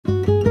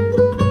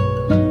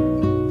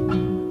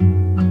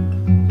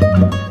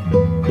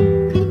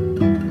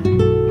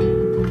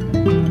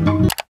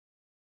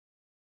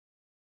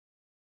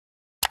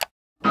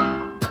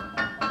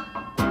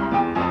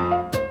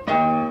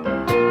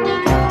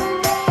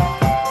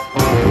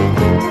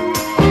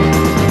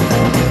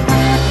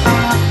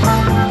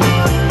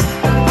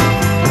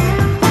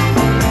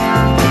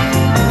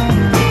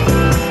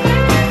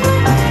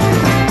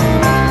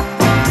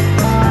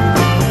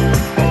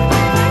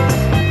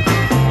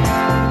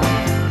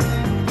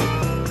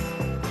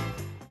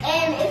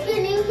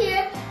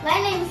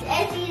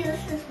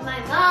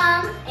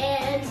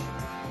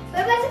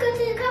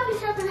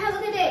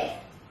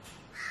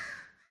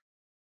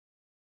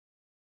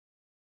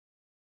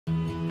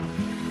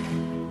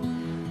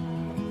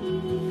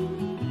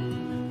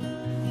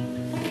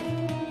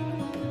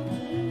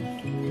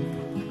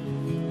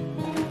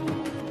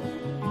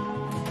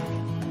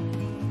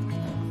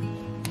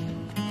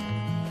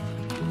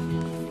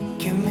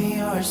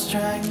your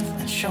strength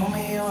and show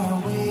me your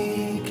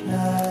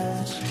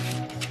weakness.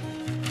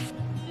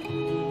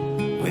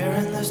 We're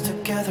in this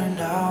together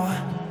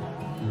now.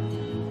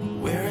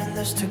 We're in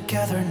this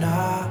together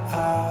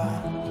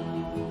now.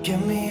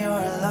 Give me your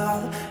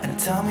love and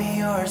tell me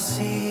your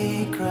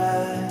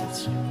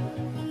secrets.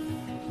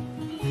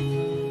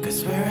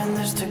 'Cause we're in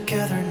this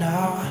together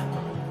now.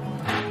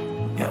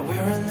 Yeah,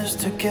 we're in this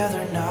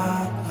together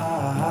now.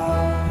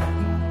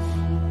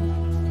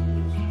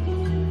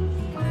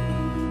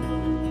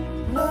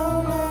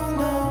 No, no,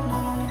 no,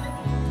 no.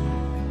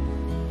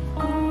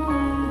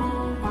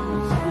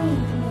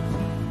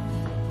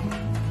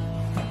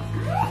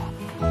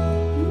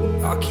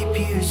 I'll keep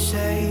you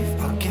safe,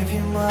 I'll give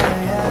you my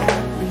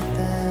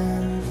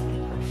everything.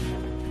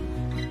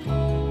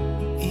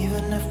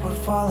 Even if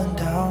we're falling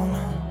down,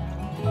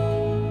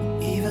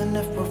 even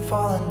if we're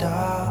falling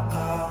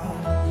down,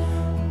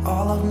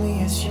 all of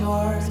me is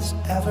yours,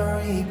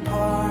 every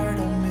part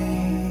of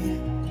me.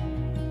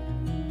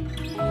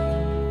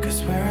 'Cause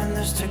we're in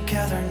this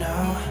together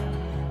now.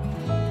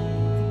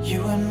 You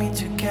and me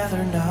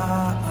together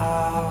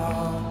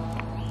now.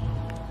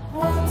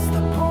 What's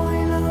the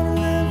point of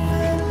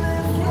living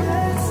if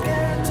we're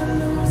scared to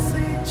lose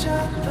each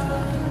other?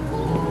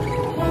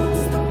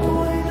 What's the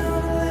point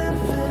of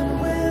living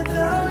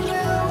without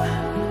you?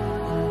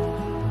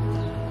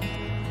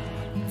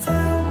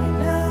 Tell me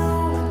now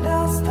and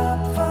I'll stop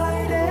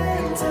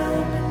fighting. Tell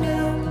me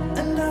now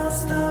and I'll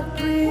stop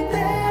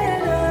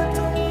breathing. I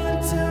don't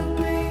want to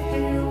be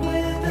here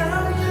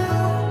without you.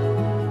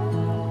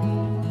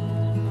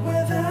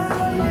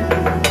 Without you.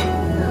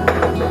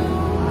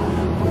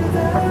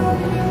 Without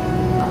you.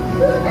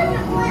 Who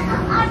doesn't want a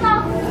hot dog?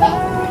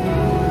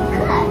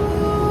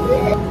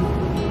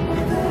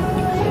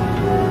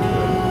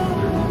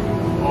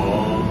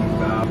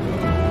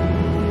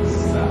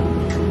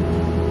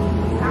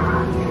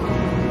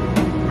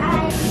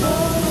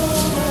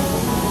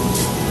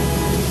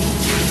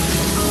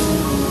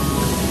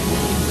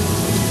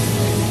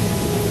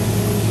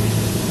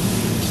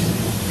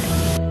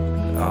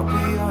 I'll be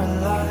your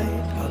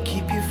light, I'll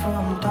keep you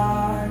from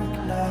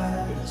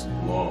darkness.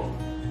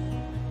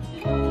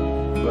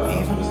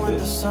 Even when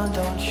the sun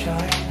don't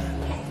shine,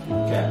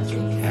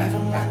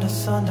 even when the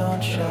sun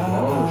don't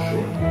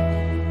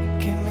shine,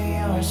 give me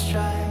your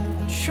strength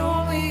and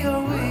show me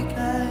your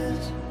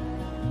weakness.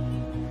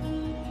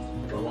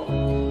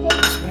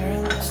 'Cause we're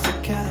in this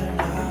together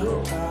now.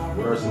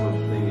 What are some of the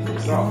things you You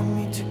saw? and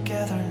me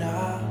together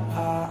now.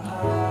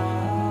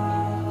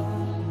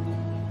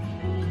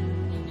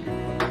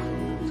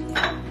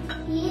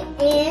 He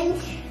and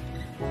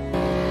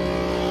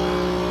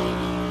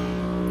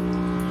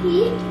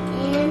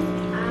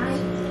I.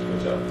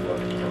 Good job.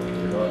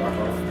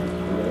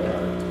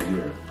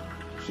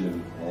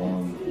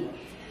 On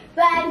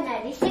 5,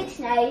 96,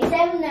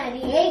 97,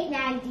 98,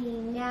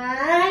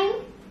 99.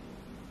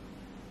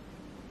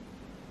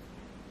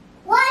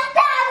 1,000!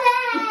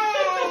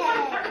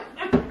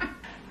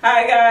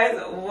 Hi guys,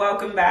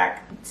 welcome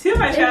back to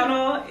my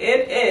channel.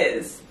 It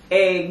is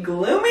a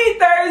gloomy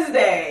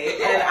Thursday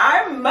and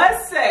I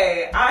must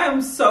say I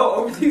am so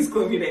over these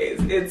gloomy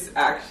days. It's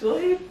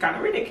actually kind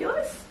of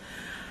ridiculous.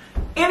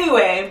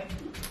 Anyway,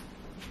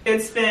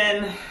 it's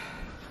been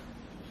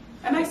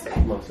a nice day.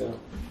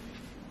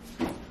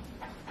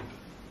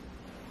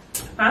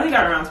 Finally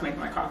got around to making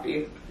my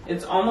coffee.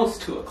 It's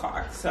almost 2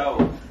 o'clock,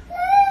 so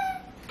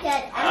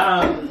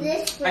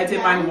I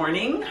did my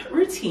morning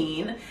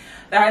routine.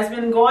 That has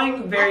been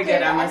going very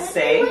good, I must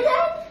say.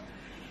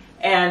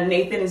 And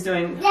Nathan is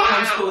doing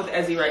homeschool with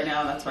Ezzy right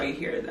now, and that's why you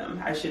hear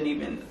them. I shouldn't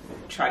even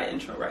try to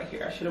intro right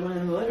here. I should have went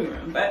in the living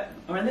room, but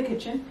we're in the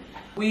kitchen.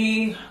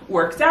 We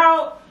worked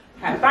out,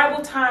 had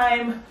Bible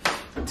time,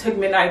 took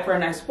midnight for a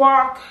nice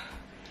walk.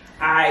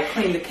 I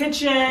cleaned the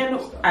kitchen.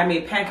 I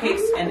made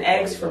pancakes and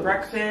eggs for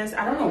breakfast.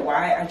 I don't know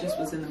why, I just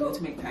was in the mood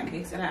to make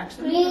pancakes, and I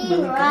actually made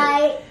them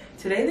really good.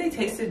 Today they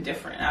tasted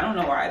different. I don't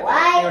know why,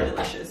 but they were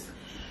delicious.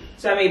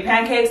 So I made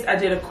pancakes. I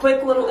did a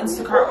quick little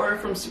Instacart order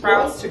from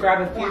Sprouts to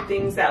grab a few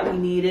things that we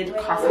needed,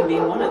 coffee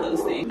being one of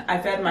those things. I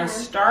fed my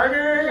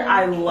starter.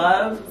 I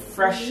love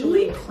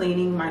freshly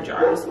cleaning my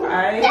jars.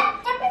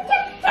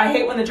 I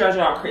hate when the jars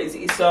are all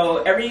crazy.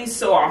 So every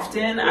so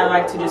often, I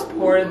like to just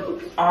pour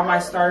all my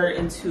starter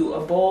into a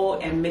bowl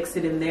and mix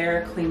it in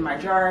there, clean my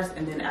jars,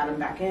 and then add them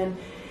back in.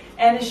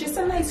 And it's just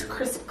a nice,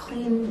 crisp,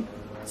 clean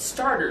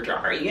starter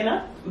jar, you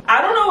know? I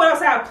don't know what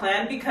else I have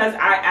planned because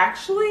I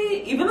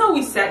actually, even though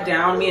we sat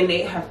down, me and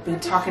Nate have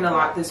been talking a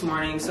lot this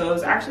morning, so it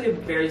was actually a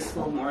very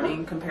slow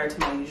morning compared to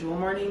my usual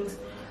mornings.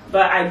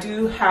 But I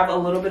do have a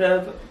little bit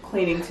of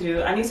cleaning to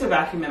do. I need to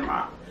vacuum and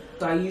mop.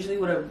 So I usually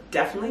would have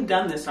definitely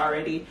done this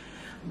already,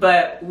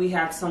 but we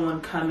had someone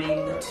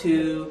coming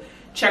to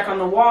check on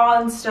the wall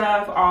and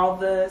stuff, all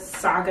the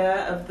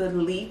saga of the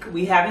leak.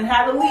 We haven't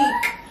had a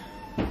leak.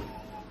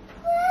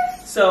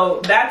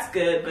 So that's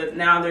good, but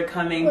now they're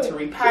coming to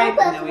repipe,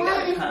 and then we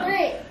gotta come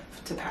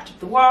to patch up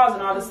the walls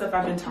and all the stuff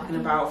I've been talking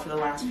about for the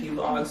last few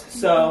vlogs.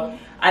 So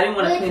I didn't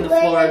want to clean the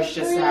floors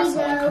just to have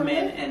someone come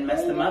in and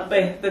mess them up.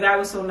 But that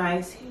was so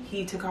nice.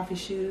 He took off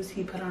his shoes,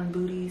 he put on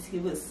booties, he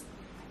was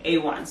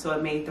A1. So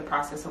it made the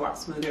process a lot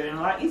smoother and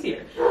a lot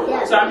easier.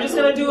 So I'm just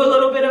gonna do a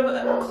little bit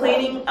of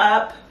cleaning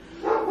up,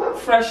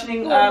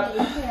 freshening up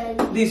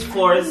these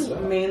floors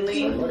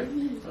mainly.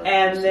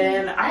 And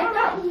then I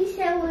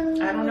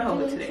don't know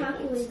what today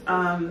is.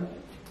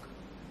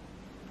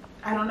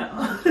 I don't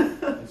know.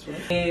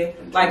 A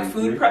like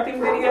food prepping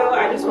video.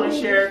 I just want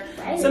to share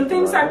some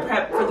things I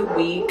prep for the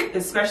week,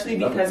 especially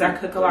because I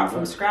cook a lot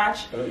from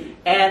scratch,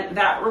 and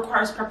that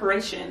requires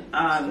preparation.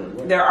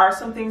 There are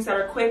some things that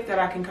are quick that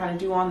I can kind of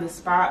do on the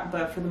spot,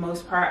 but for the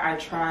most part, I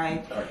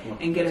try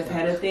and get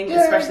ahead of things,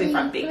 especially if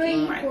I'm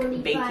baking,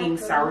 like baking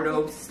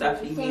sourdough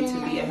stuff. You need to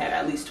be ahead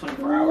at least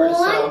 24 hours.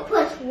 So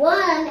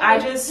I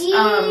just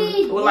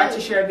would like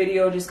to share a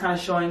video just kind of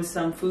showing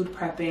some food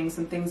prepping,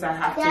 some things I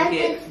have to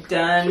get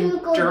done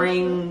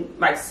during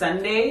like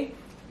Sunday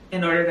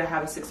in order to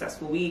have a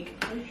successful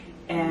week.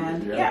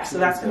 And yeah, so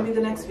that's gonna be the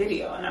next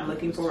video, and I'm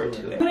looking forward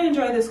to it. I'm gonna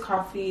enjoy this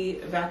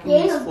coffee,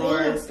 vacuum these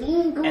floors,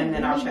 and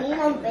then I'll check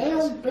back in with you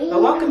guys.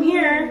 But welcome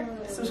here.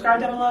 Subscribe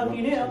down below if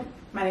you're new.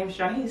 My name is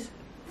Janice.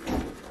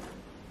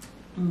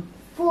 And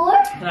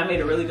I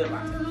made a really good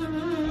latte.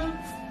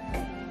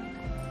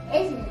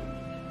 Isn't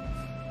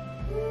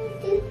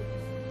it?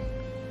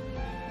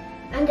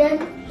 I'm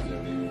done.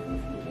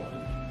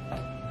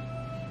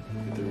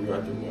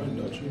 Write the one,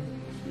 don't you?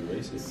 You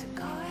erase it.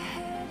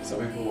 Some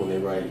people, when they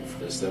write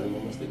their 7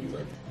 moments, they be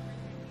like,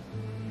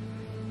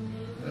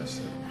 that's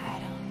it.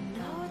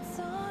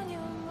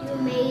 You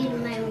made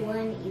my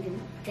one even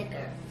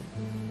thicker.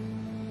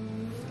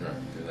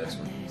 Alright, the next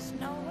one.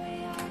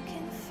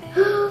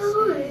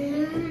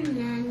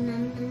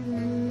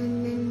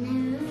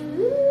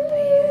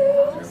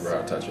 Remember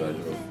I taught you how to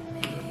do it?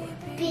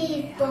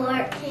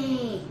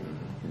 B14.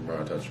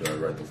 Remember I taught you how to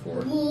write the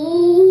 4?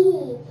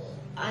 Ooh,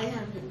 I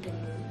haven't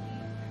been.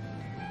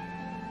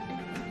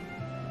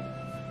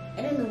 I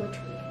don't know which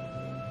one.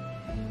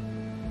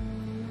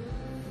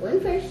 One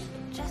first.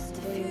 Just a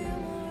few.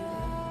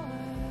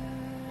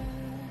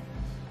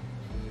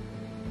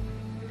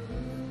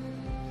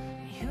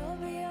 You'll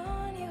be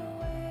on your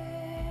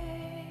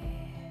way.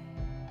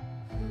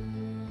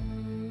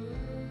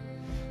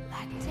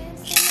 Like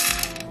dancing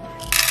on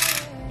the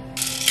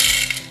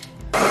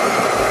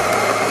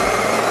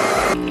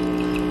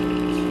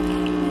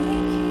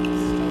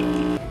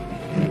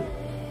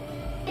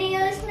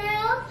Videos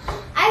now.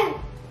 I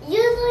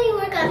usually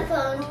work on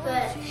phones,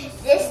 but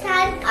this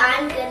time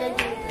I'm gonna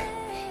do them.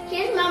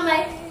 Here's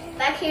Mama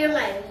back here,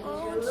 my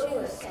usual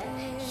workout.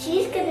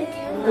 She's gonna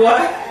do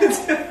What?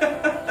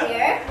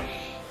 here,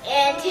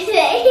 and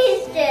today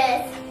is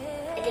just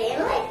a day in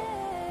life.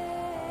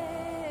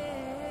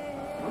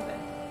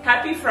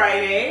 Happy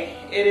Friday.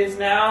 It is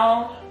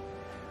now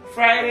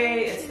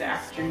Friday. It's the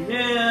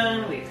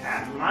afternoon. We've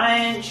had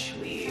lunch.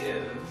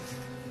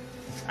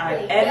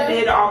 I've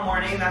edited all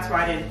morning. That's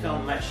why I didn't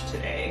film much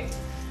today.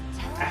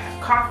 I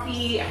have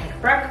coffee. I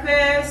had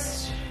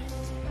breakfast.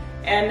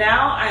 And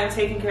now I am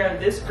taking care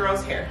of this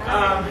girl's hair.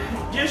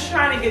 Just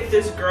trying to get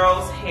this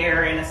girl's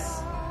hair in a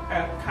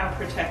kind of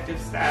protective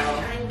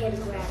style I'm gonna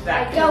grab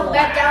that can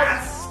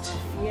last,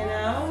 you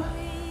know?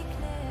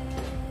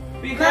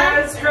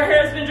 Because her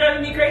hair's been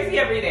driving me crazy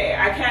every day.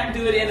 I can't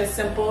do it in a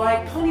simple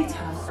like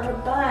ponytail or a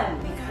bun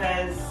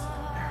because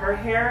her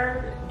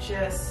hair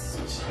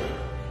just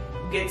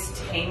gets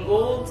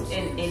tangled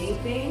in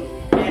anything,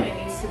 and it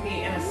needs to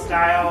be in a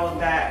style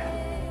that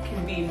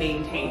can be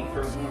maintained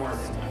for more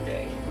than one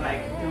day.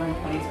 Like doing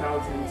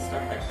ponytails and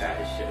stuff like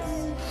that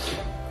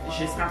it's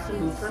just not the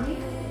move for me.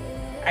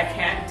 I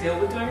can't deal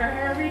with doing her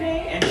hair every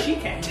day, and she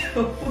can't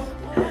deal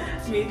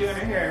with me doing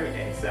her hair every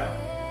day. So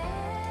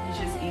it's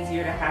just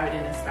easier to have it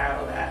in a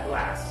style that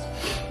lasts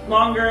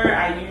longer.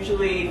 I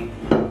usually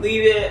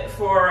leave it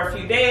for a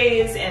few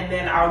days, and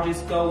then I'll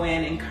just go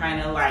in and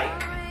kind of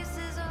like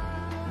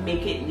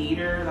make it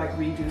neater, like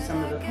redo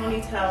some of the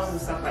ponytails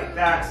and stuff like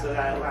that, so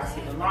that it lasts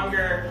even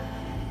longer.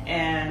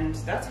 And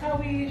that's how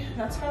we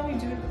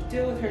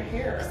deal with her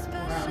hair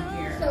around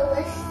here. So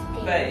let's see.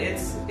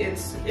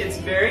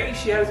 But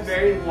she has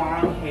very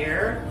long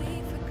hair,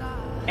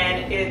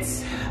 and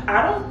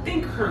I don't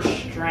think her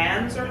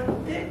strands are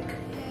thick.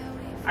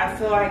 I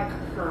feel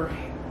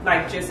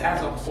like just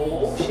as a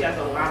whole, she has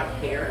a lot of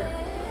hair.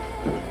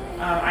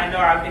 I know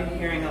I've been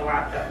hearing a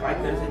lot that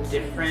like there's a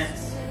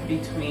difference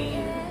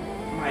between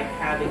like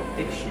having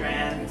thick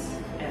strands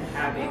and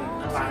having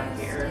a lot of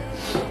hair.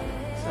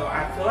 So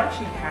I feel like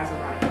she has a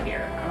lot of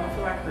hair. I don't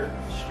feel like her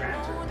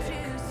strands are thick.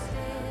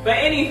 But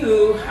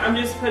anywho, I'm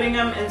just putting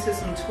them into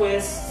some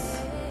twists.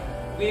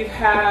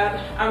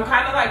 I'm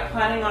kind of like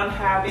planning on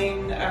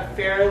having a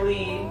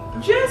fairly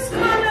just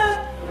kind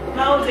of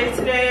mellow day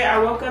today. I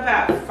woke up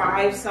at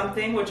 5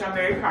 something, which I'm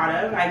very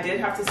proud of. I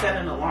did have to set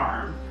an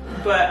alarm,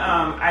 but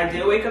I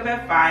did wake up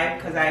at 5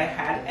 because I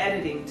had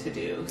editing to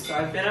do. So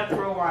I've been up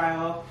for a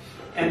while.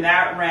 And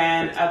that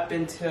ran up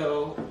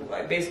until,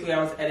 like, basically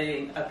I was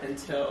editing up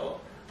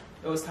until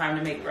it was time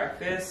to make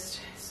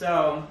breakfast.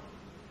 So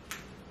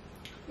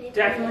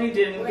definitely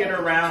didn't get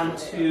around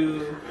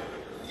to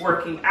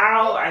working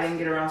out. I didn't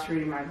get around to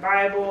reading my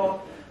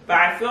Bible. But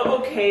I feel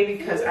okay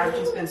because I've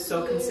just been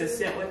so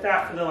consistent with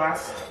that for the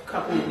last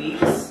couple of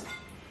weeks.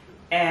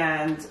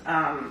 And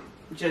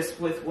just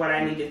with what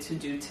I needed to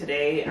do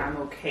today, I'm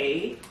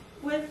okay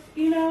with,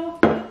 you know,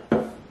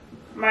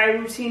 my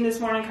routine this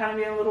morning kind of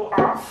being a little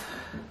off.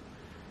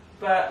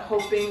 But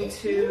hoping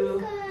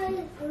to,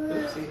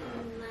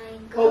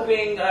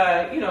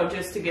 you know,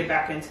 just to get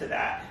back into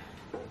that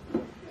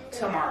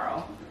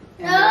tomorrow.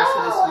 And the rest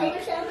of this week.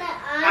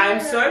 I'm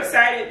so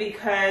excited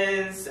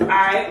because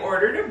I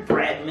ordered a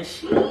bread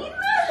machine.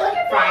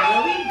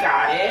 Finally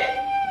got it.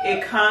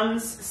 It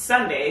comes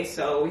Sunday,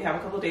 so we have a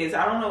couple days.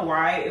 I don't know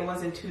why it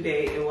wasn't 2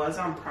 days. It was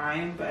on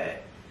Prime,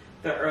 but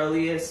the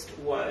earliest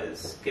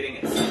was getting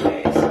it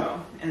Sunday.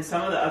 So, and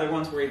some of the other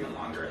ones were even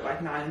longer,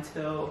 like not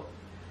until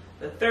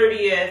the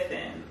 30th.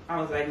 And I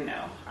was like,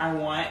 no, I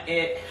want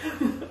it.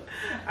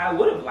 I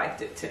would have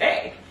liked it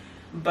today,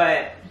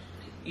 but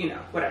you know,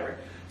 whatever.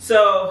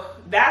 So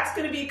that's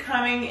going to be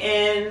coming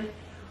in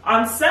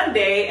on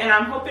Sunday, and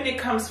I'm hoping it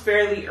comes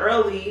fairly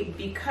early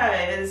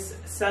because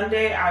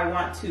Sunday I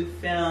want to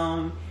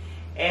film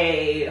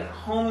a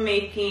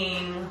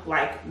homemaking,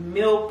 like,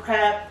 meal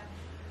prep,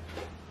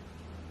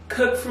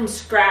 cook from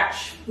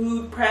scratch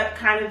food prep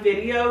kind of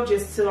video,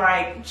 just to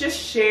like just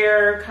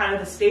share kind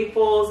of the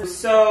staples.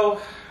 So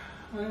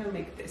I'm gonna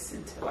make this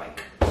into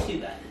like 2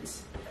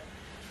 buttons.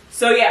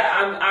 So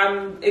yeah,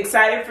 I'm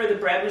excited for the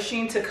bread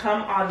machine to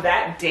come on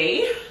that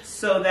day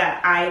so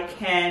that I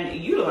can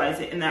utilize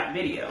it in that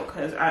video,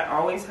 because I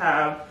always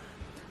have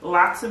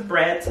lots of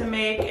bread to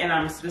make, and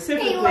I'm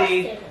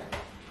specifically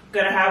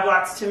gonna have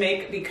lots to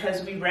make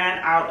because we ran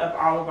out of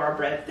all of our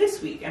bread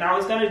this week. And I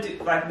was gonna do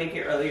like make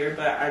it earlier,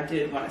 but I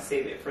did want to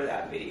save it for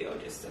that video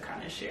just to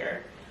kind of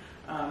share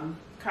kind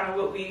of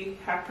what we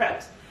have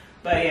prepped.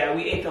 But yeah,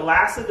 we ate the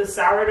last of the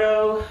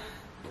sourdough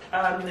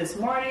this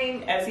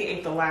morning. Ezzy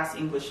ate the last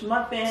English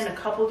muffin a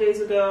couple days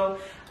ago.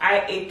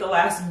 I ate the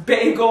last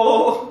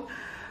bagel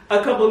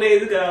a couple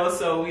days ago.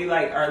 So we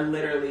like are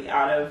literally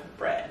out of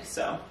bread.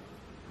 So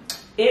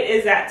it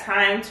is that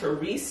time to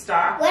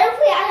restock. What if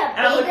we had a bagel?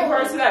 And I'm looking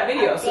forward to that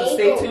video. So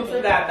stay tuned for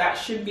that. That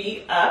should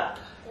be up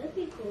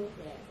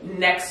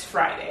next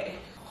Friday.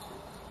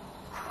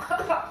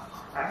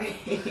 I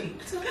hate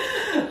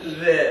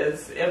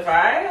this. If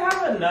I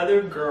have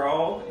another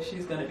girl,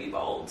 she's gonna be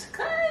bold.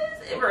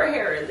 Cause if her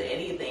hair is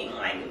anything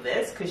like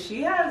this, cause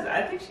she has,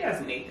 I think she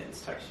has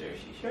Nathan's texture.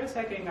 She sure as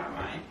heck ain't got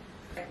mine.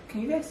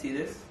 Can you guys see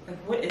this? Like,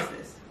 what is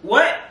this?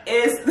 What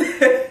is this?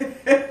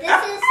 This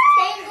is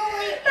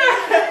tangly in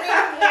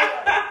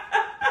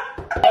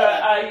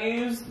I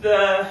used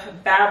the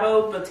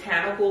Babo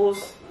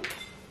Botanicals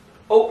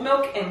oat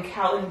milk and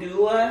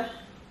calendula.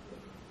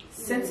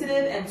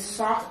 Sensitive and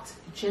soft,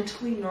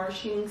 gently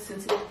nourishing,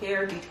 sensitive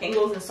hair,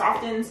 detangles and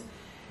softens,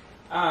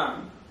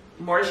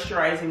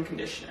 moisturizing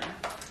conditioner.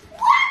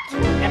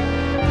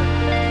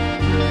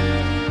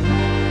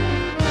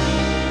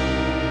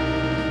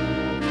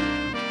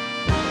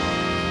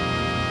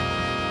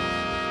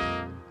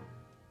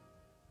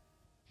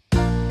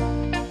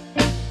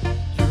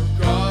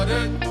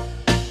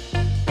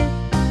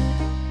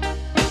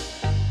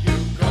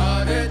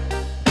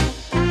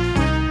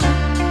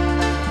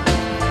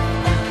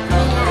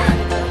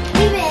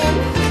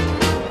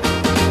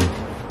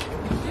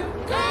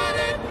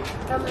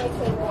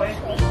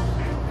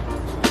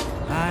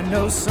 I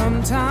know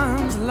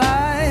sometimes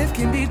life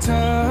can be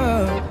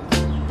tough,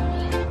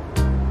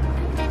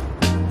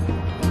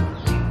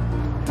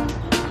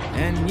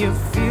 and you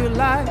feel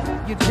like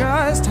you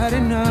just had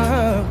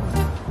enough.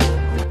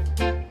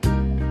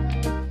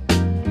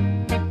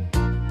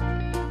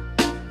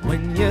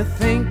 When you're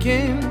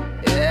thinking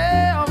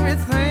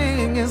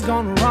everything is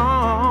gone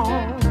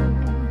wrong,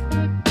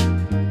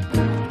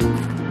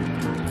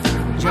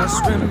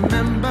 just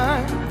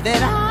remember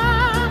that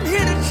I'm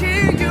here to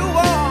cheer you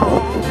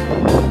on.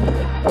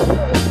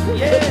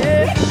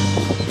 Yeah,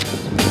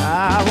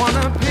 I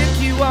wanna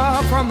pick you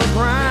up from the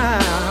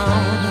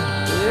ground,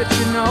 let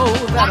you know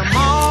that I'm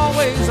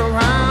always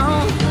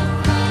around.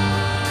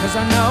 Cause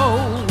I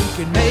know we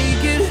can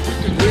make it,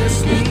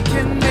 yes we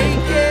can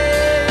make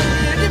it.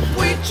 If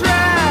we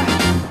try,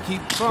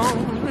 keep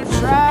on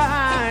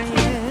trying.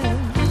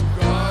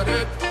 Got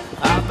it.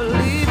 I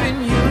believe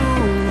in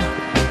you.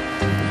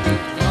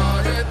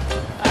 Got it.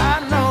 I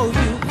know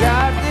you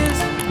got this.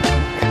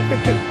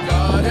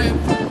 Got it.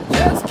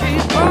 Just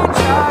keep on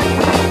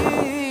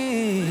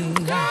trying.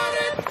 Got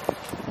it.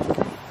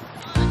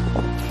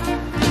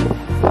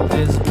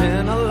 There's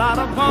been a lot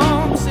of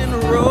bumps in the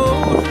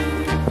road.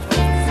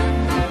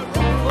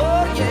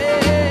 Oh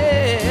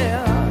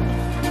yeah.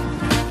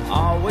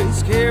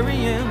 Always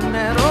carrying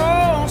that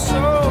oh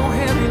so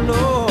heavy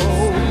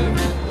load.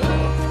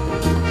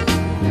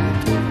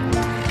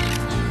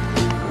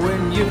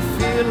 When you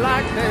feel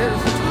like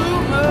there's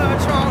too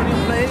much on your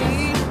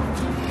plate,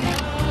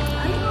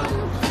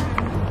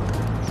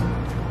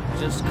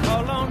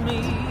 on me,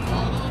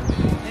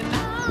 and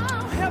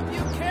I'll help you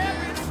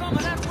carry some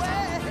of that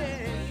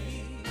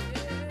weight.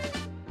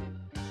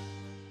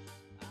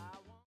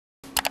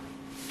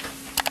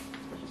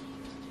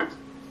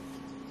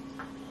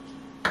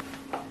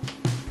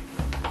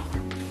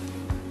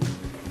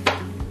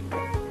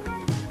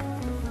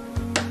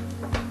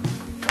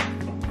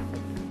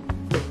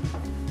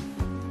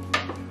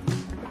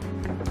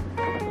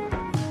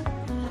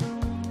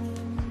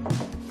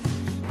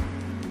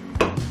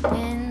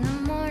 In the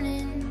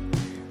morning,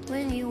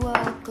 when you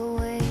walk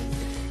away,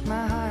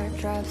 my heart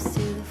drops to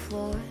the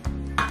floor.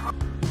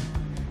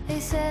 They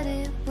said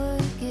it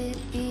would get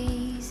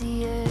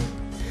easier,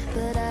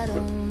 but I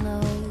don't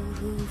know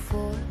who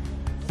for.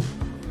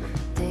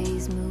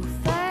 Days move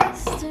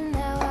fast and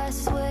now I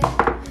swear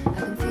I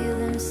can feel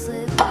them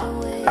slip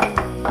away.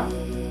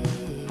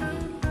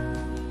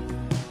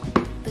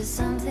 But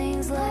some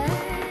things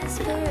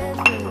last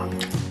forever,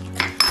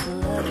 the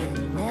love it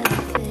never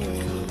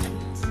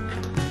fades.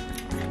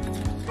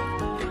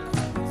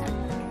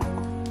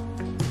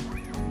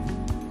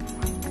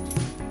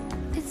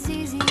 It's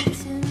easy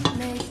to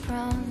make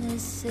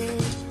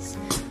promises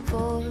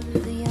for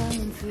the young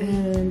and free.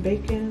 And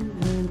bacon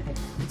and eggs.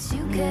 But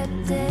you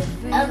kept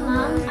every Mom,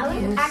 I word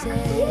was you actually-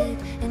 said,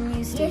 and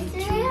you stayed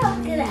Yesterday true I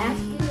was to gonna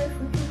ask me. you if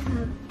we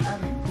could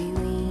have We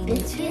leaned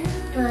biscuits, into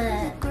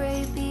but the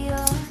great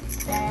beyond.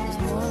 There's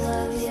more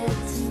love yet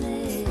to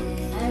make.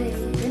 I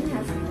didn't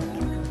have some.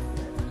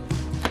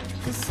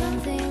 'Cause some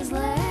things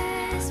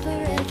last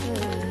forever,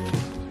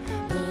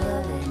 but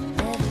love it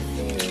never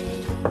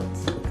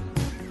fades.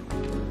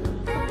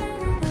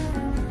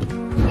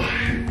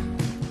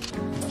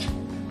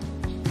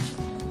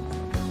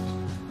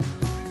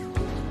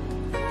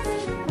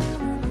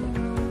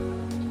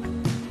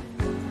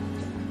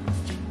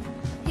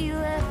 He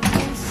left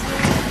me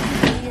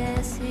slowly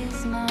as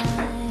his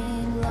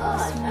mind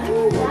lost I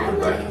more don't know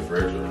Back why. in the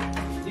fridge, or?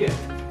 Yeah.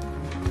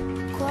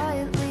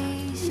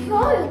 quietly. She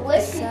Probably walked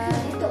wish you aside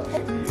could eat the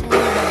and tended.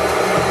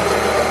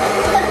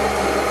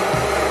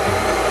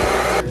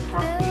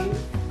 Coffee.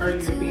 Are you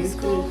the beans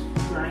to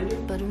grind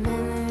it? But her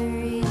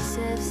memories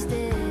have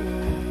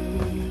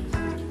stayed.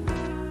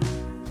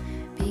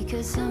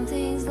 Because some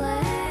things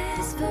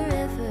last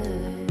forever,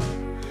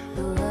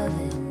 the love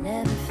that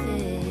never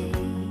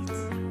fades.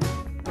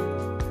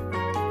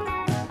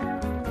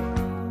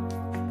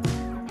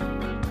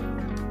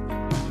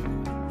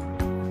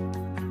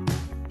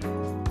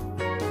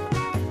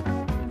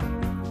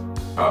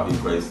 Coffee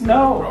place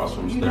No. across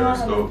from You know how to-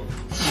 Stereoscope.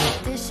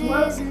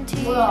 Dishes and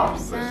tears,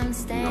 I'm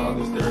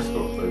standing there's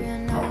no here. place. I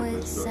know Coffee it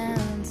place, no.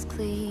 sounds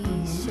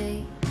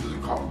cliche. There's a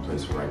coffee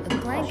place right A across the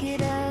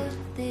blanket street. of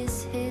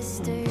this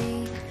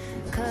history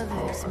Oh,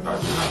 covers I me.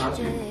 thought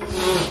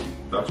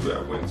you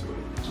had went to it.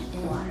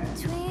 In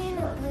between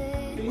the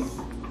lips,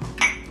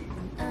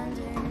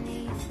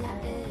 underneath the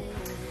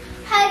edge.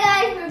 Hi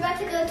guys, we're about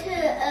to go to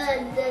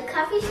the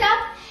coffee shop,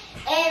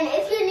 and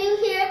if you're new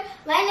here,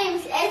 my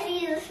name's Ezzy.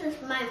 This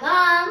is my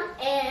mom,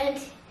 and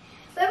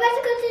we're about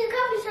to go to the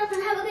coffee shop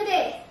and have a good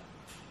day.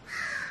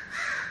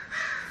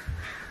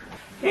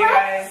 Hey Why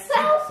guys. it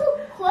sounds so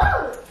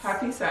close?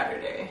 Happy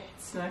Saturday.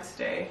 It's the next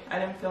day. I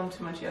didn't film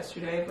too much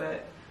yesterday,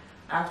 but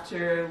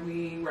after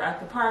we were at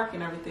the park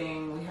and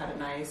everything, we had a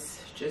nice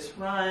just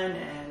run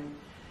and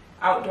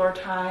outdoor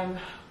time.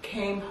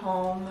 Came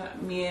home,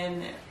 me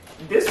and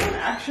this one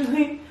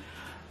actually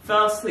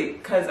fell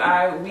asleep because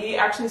we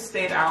actually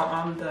stayed out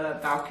on the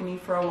balcony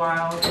for a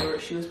while.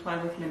 She was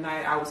playing with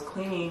Midnight. I was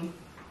cleaning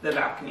the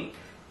balcony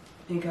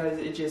because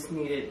it just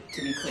needed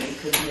to be cleaned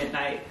because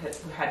Midnight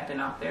had been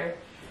out there.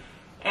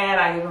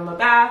 And I gave him a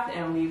bath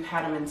and we've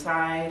had him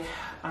inside.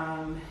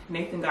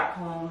 Nathan got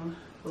home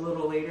a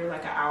little later,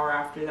 like an hour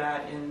after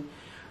that, and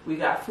we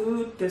got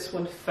food. This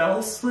one fell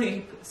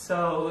asleep,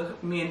 so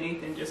me and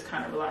Nathan just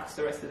kind of relaxed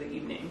the rest of the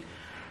evening.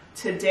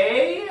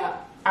 Today,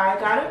 I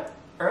got up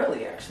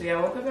early actually. I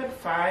woke up at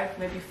 5,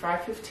 maybe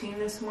 5:15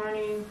 this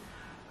morning,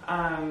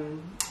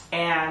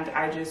 and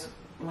I just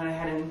went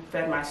ahead and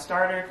fed my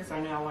starter because I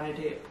knew I wanted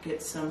to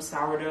get some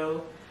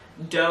sourdough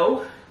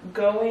dough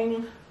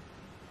going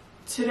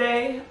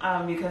today,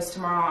 because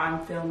tomorrow I'm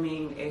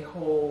filming a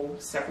whole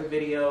separate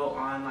video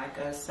on like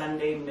a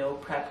Sunday meal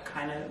prep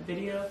kind of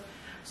video.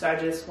 So I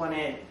just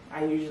wanted,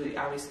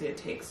 obviously it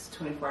takes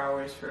 24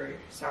 hours for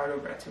sourdough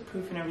bread to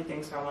proof and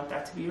everything, so I want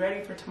that to be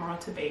ready for tomorrow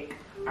to bake.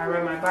 I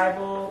read my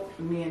Bible,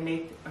 me and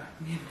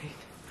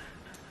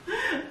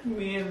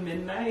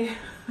Midnight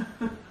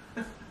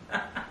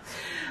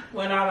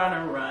went out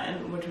on a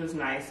run, which was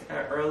nice,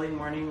 an early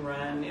morning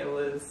run. It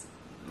was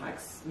like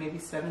maybe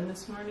 7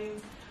 this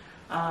morning.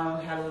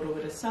 We had a little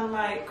bit of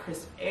sunlight,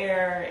 crisp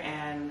air,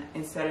 and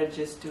instead of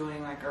just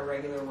doing like a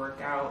regular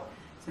workout,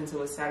 since it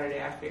was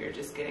Saturday, I figured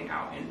just getting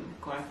out and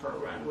going for a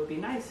run would be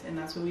nice, and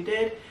that's what we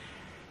did.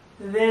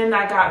 Then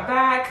I got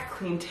back,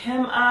 cleaned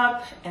him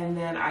up, and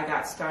then I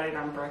got started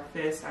on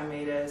breakfast. I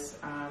made us,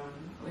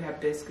 we had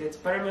biscuits,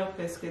 buttermilk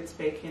biscuits,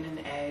 bacon,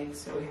 and eggs.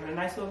 So we had a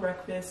nice little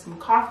breakfast, some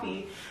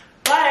coffee,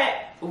 but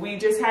we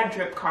just had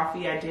drip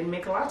coffee. I didn't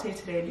make a latte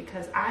today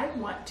because I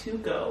want to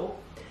go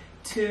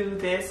to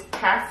this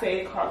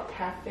cafe called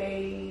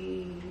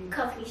Coffee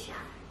shop.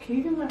 Can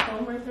you give my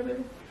phone right there,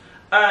 baby?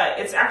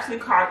 It's actually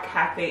called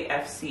Cafe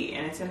FC,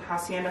 and it's in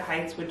Hacienda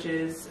Heights, which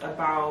is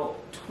about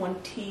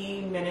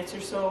 20 minutes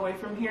or so away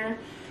from here.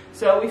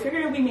 So we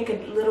figured we'd make a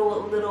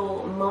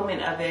little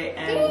moment of it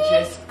and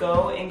just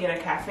go and get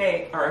a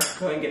cafe, or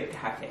go and get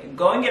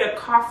a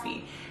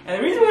coffee. And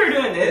the reason we were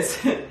doing this,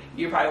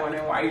 you're probably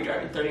wondering why you're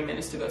driving 30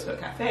 minutes to go to a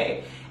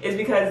cafe, is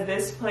because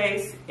this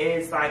place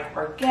is like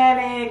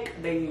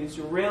organic. They use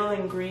real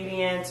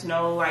ingredients,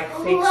 no like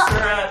fake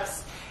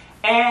syrups.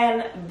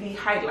 And the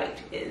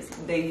highlight is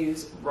they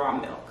use raw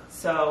milk.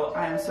 So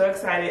I'm so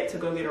excited to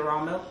go get a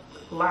raw milk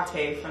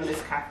latte from this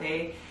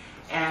cafe.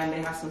 And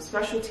they have some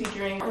specialty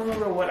drinks. I don't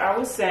remember what I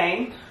was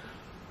saying.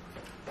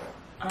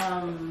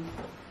 I'm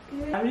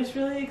just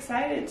really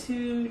excited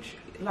to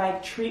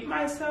like treat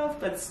myself,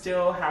 but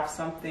still have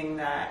something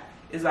that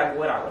is like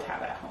what I would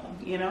have at home,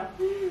 you know?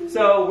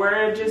 So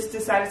we're just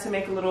decided to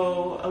make a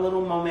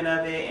little moment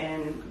of it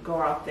and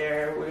go out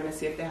there. We're gonna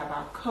see if they have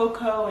hot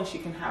cocoa, and she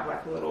can have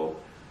like a little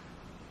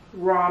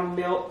raw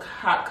milk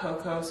hot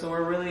cocoa. So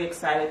we're really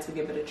excited to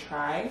give it a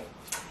try.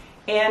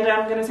 And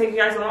I'm gonna take you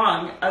guys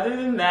along. Other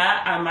than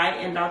that, I might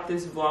end out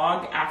this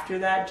vlog after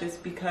that,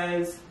 just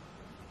because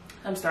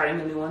I'm starting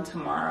a new one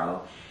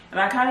tomorrow. And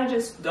I kind of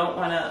just don't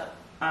wanna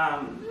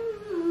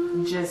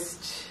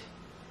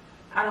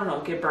I don't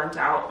know, get burnt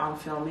out on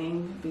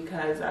filming,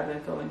 because I've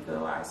been filming for the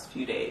last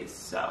few days.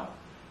 So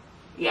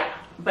yeah,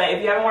 but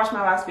if you haven't watched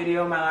my last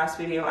video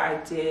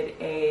I did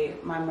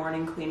my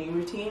morning cleaning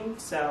routine.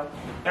 So if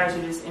you guys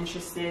are just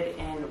interested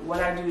in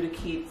what I do to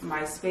keep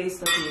my space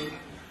looking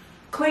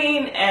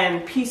clean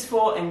and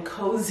peaceful and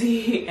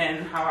cozy,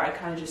 and how I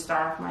kind of just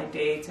start off my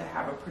day to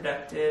have a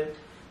productive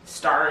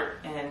start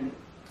and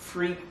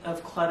free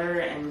of clutter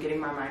and getting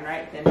my mind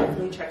right, then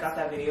definitely check out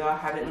that video. I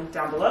have it linked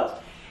down below.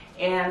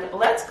 And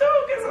let's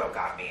go get some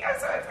coffee. I'm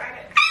so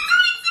excited.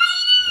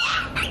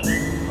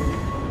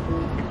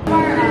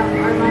 Our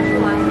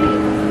matcha latte,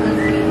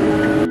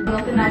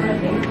 milk and not a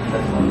big.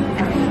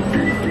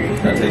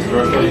 That tastes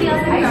gross.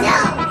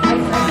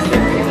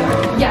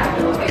 Yeah.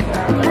 Okay.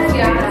 Let's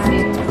see. I have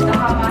the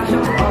hot matcha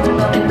with almond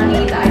milk and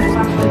honey, the ice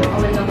matcha with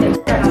almond milk and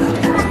start on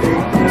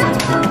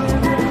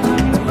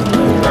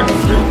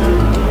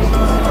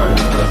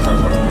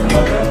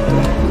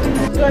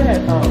Go ahead.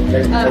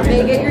 May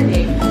I get your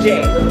name?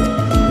 Jay.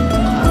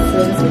 So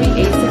this will be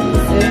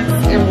 876,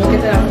 and we'll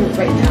get that out for you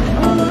right now.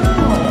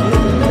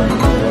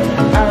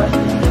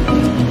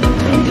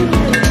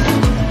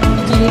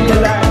 Do you need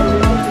that?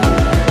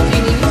 Do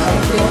you need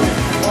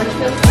orange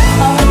pills?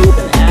 It was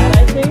an ad, I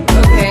think.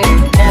 Okay.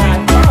 And I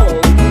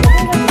followed.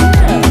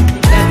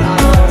 That's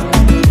awesome.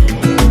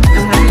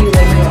 I'm happy you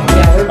like it.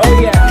 Yeah, we're Oh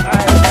yeah,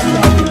 I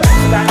saw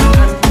you guys.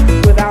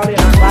 I'm without it,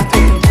 I'm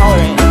lactose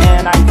intolerant,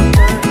 and I I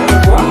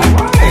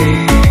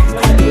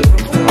hate it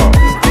before.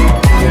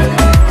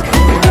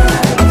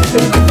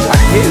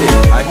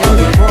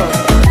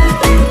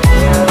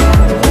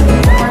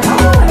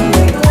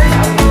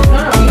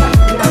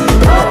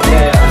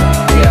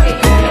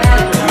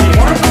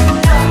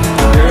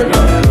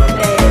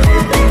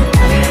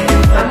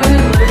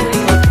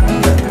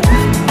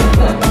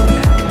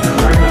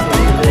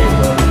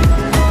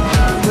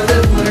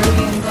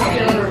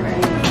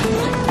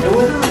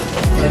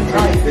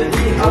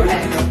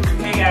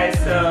 Hey guys,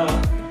 so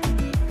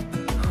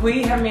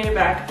we have made it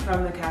back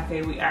from the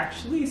cafe. We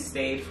actually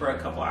stayed for a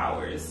couple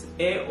hours.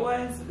 It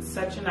was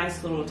such a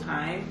nice little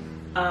time.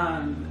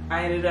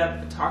 I ended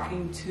up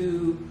talking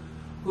to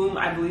whom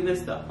I believe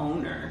is the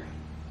owner,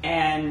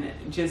 and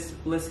just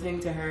listening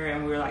to her,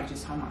 and we were like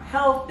just talking about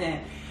health, and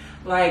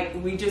like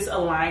we just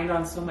aligned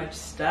on so much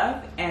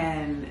stuff.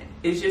 And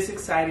it's just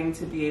exciting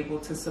to be able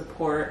to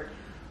support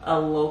a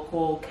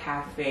local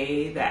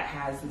cafe that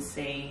has the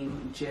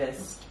same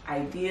just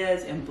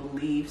ideas and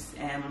beliefs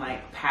and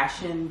like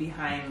passion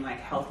behind like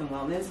health and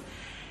wellness.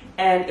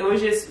 And it was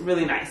just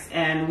really nice.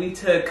 And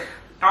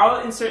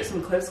I'll insert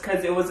some clips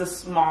because it was a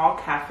small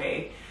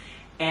cafe,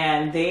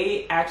 and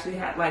they actually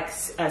had like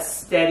a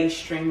steady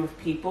stream of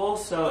people,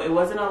 so it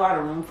wasn't a lot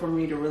of room for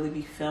me to really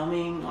be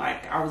filming.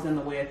 Like I was in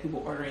the way of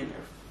people ordering their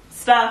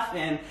stuff,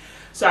 and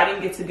so I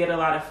didn't get to get a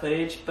lot of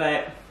footage,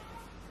 but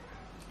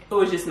it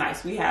was just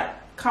nice. We had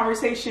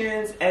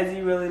conversations.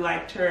 Ezzy really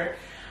liked her.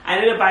 I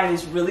ended up buying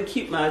this really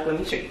cute mug. Let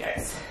me show you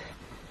guys.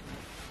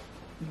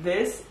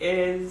 This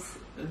is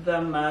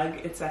the mug.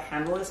 It's a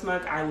handleless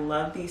mug. I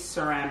love these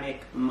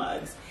ceramic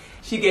mugs.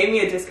 She gave me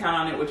a discount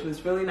on it, which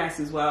was really nice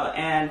as well.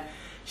 And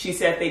she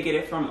said they get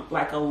it from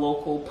like a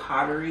local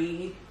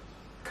pottery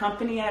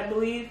company, I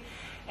believe.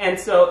 And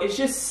so it's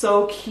just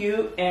so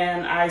cute.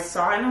 And I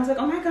saw it and I was like,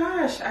 oh my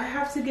gosh, I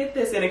have to get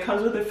this. And it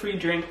comes with a free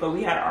drink, but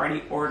we had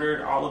already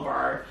ordered all of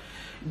our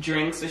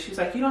drinks. So she was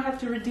like, you don't have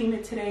to redeem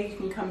it today. You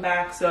can come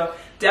back. So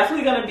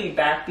definitely going to be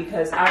back,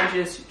 because I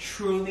just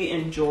truly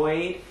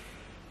enjoyed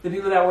the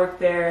people that work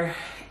there,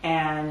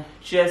 and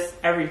just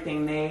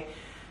everything they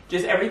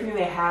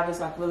have is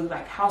like really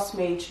like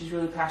housemates. She's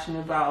really passionate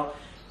about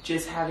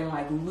just having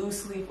like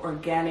loose leaf,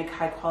 organic,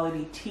 high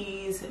quality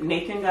teas.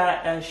 Nathan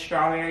got the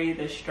strawberry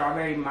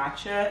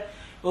matcha. It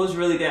was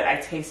really good.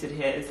 I tasted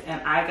his,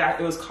 and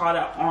it was called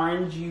an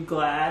Orange You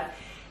Glad,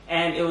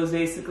 and it was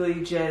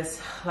basically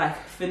just like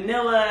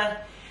vanilla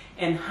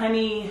and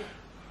honey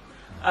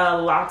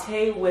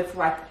latte with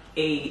like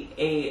a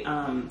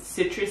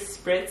citrus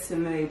spritz,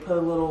 and then they put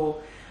a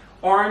little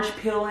orange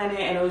peel in it,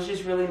 and it was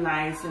just really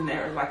nice. And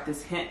there was like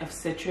this hint of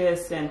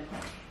citrus, and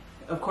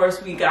of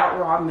course we got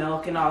raw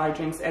milk in all our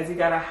drinks. Ezzy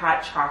got a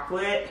hot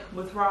chocolate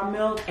with raw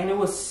milk, and it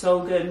was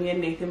so good. Me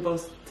and Nathan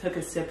both took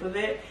a sip of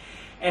it,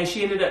 and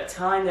she ended up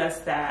telling us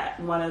that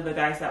one of the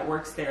guys that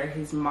works there,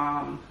 his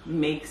mom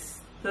makes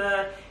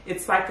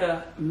it's like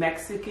a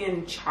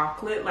Mexican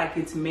chocolate, like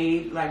it's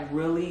made like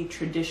really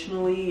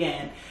traditionally,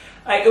 and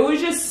like it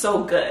was just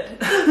so good.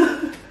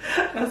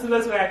 That's the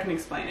best way I can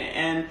explain it.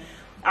 And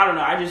I don't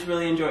know, I just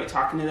really enjoyed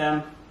talking to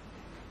them.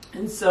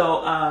 And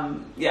so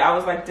yeah, I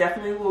was like,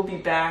 definitely we'll be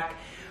back.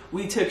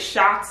 We took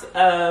shots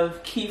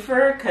of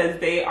kefir because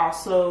they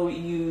also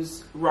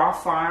use Raw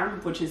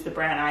Farm, which is the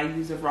brand I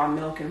use of raw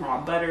milk and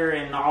raw butter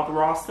and all the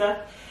raw stuff.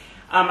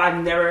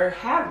 I've never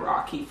had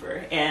raw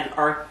kefir,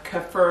 or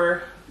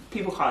kefir,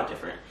 people call it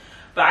different,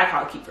 but I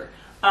call it kefir.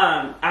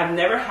 I've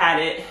never had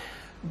it,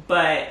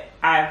 but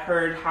I've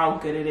heard how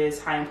good it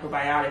is, high in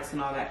probiotics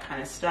and all that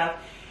kind of stuff.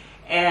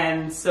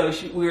 And so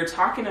we were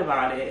talking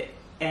about it,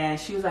 and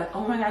she was like,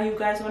 oh my God, you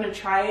guys want to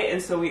try it?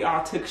 And so we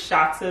all took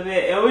shots of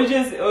it. It was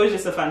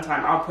just a fun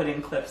time. I'll put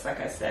in clips,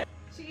 like I said.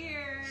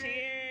 Cheers.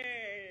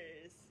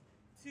 Cheers.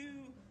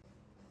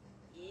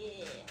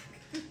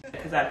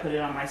 Because I put it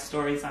on my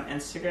stories on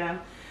Instagram.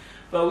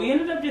 But we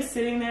ended up just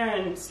sitting there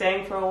and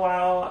staying for a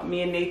while.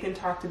 Me and Nathan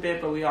talked a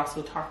bit, but we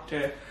also talked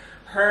to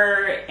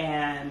her,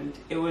 and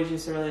it was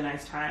just a really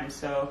nice time.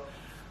 So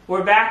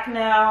we're back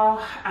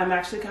now. I'm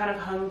actually kind of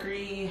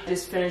hungry.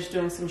 Just finished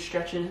doing some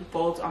stretch and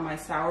folds on my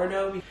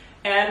sourdough.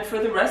 And for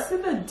the rest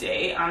of the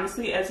day,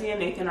 honestly, Ezzy and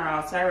Nathan are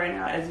outside right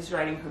now. Ezzy's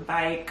riding her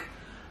bike.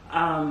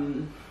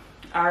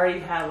 I already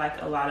had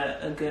like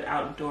a good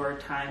outdoor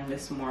time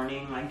this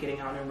morning, like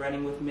getting out and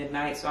running with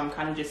Midnight. So I'm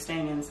kind of just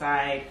staying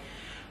inside.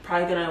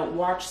 Probably gonna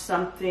watch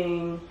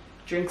something,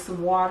 drink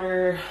some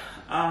water,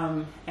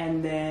 and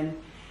then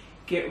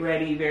get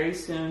ready very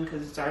soon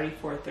because it's already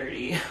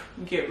 4:30.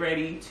 Get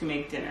ready to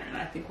make dinner, and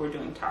I think we're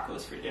doing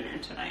tacos for dinner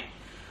tonight.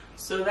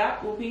 So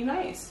that will be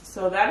nice.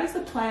 So that is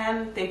the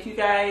plan. Thank you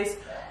guys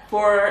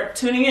for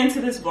tuning into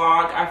this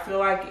vlog. I feel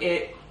like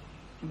it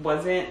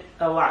wasn't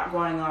a lot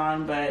going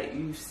on, but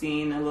you've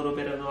seen a little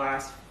bit of the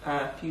last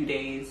few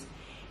days.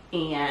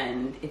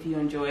 And if you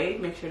enjoyed,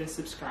 make sure to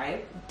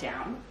subscribe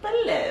down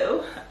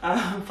below.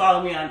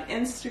 Follow me on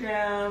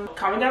Instagram.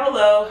 Comment down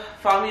below.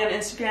 Follow me on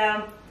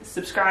Instagram.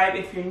 Subscribe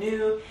if you're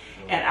new.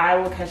 And I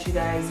will catch you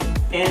guys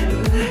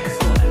in the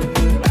next one.